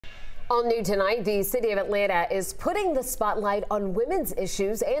All new tonight, the city of Atlanta is putting the spotlight on women's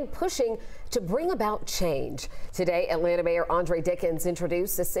issues and pushing to bring about change. Today, Atlanta Mayor Andre Dickens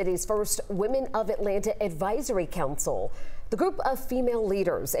introduced the city's first Women of Atlanta Advisory Council. The group of female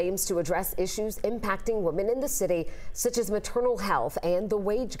leaders aims to address issues impacting women in the city, such as maternal health and the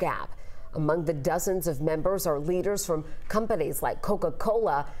wage gap. Among the dozens of members are leaders from companies like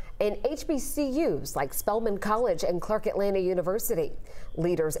Coca-Cola and HBCUs like Spelman College and Clark Atlanta University.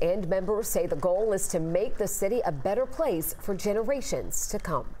 Leaders and members say the goal is to make the city a better place for generations to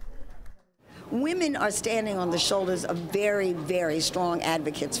come. Women are standing on the shoulders of very, very strong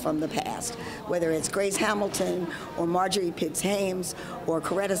advocates from the past, whether it's Grace Hamilton or Marjorie Pitts Hames or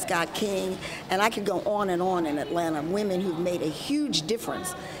Coretta Scott King, and I could go on and on in Atlanta, women who've made a huge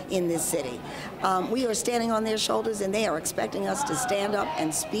difference in this city. We are standing on their shoulders, and they are expecting us to stand up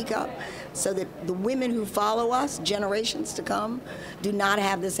and speak up so that the women who follow us, generations to come, do not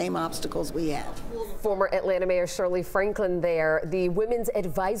have the same obstacles we have. Former Atlanta Mayor Shirley Franklin there. The Women's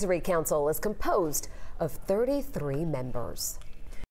Advisory Council is composed of 33 members.